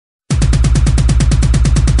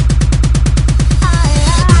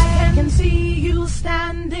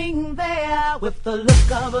with the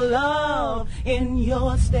look of love in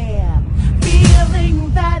your stare.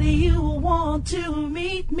 Feeling that you want to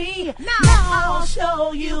meet me. Now I'll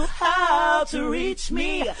show you how to reach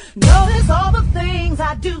me. Notice all the things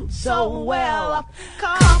I do so well.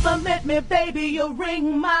 Compliment me, baby, you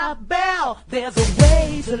ring my bell. There's a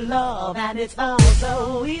way to love and it's all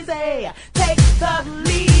so easy. Take the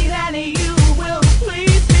lead and you will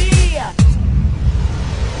please me.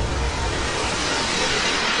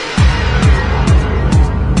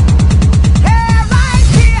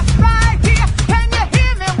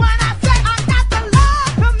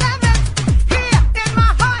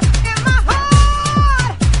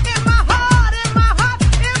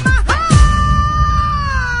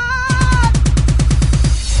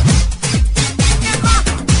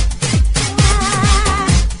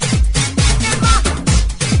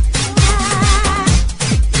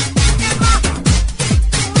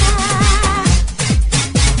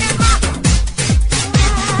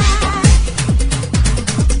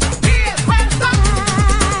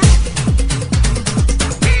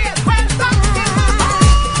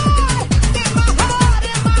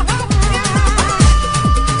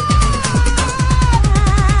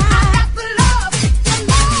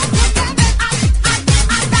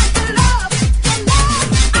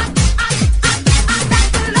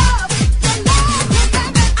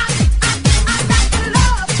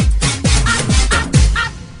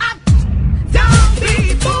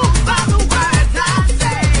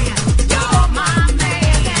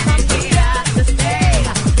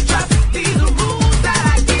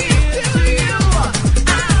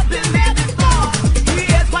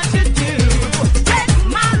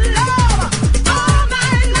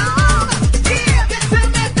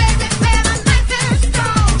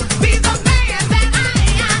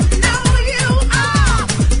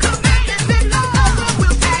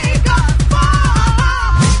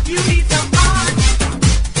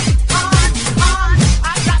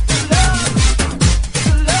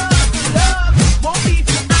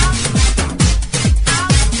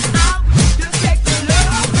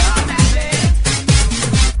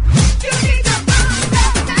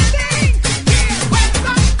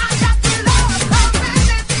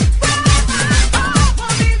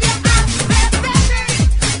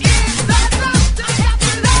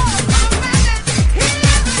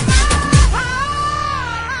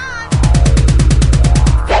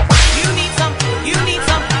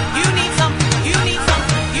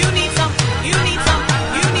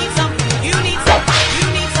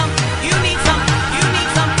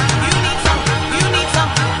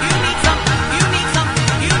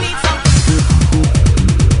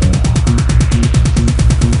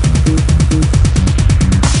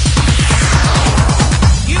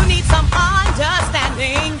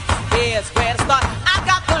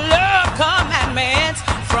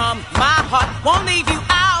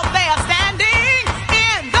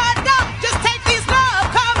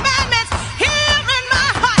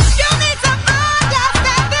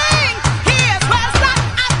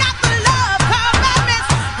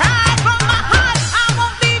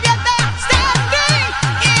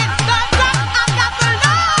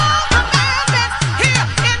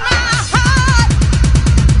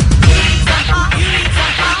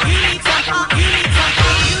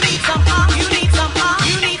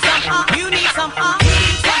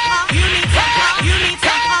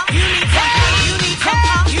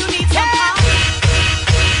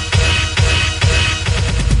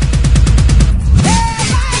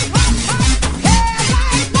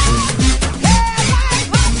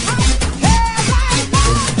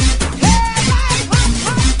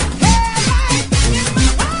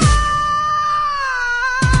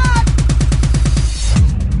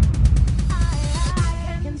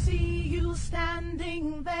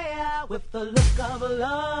 With the look of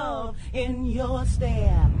love in your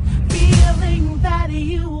stare, feeling that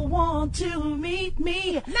you want to meet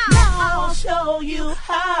me. Now I'll show you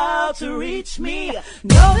how to reach me.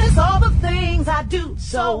 Notice all the things I do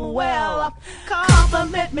so well.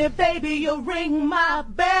 Compliment me, baby, you ring my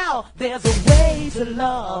bell. There's a way to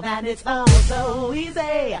love and it's all so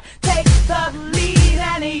easy. Take the lead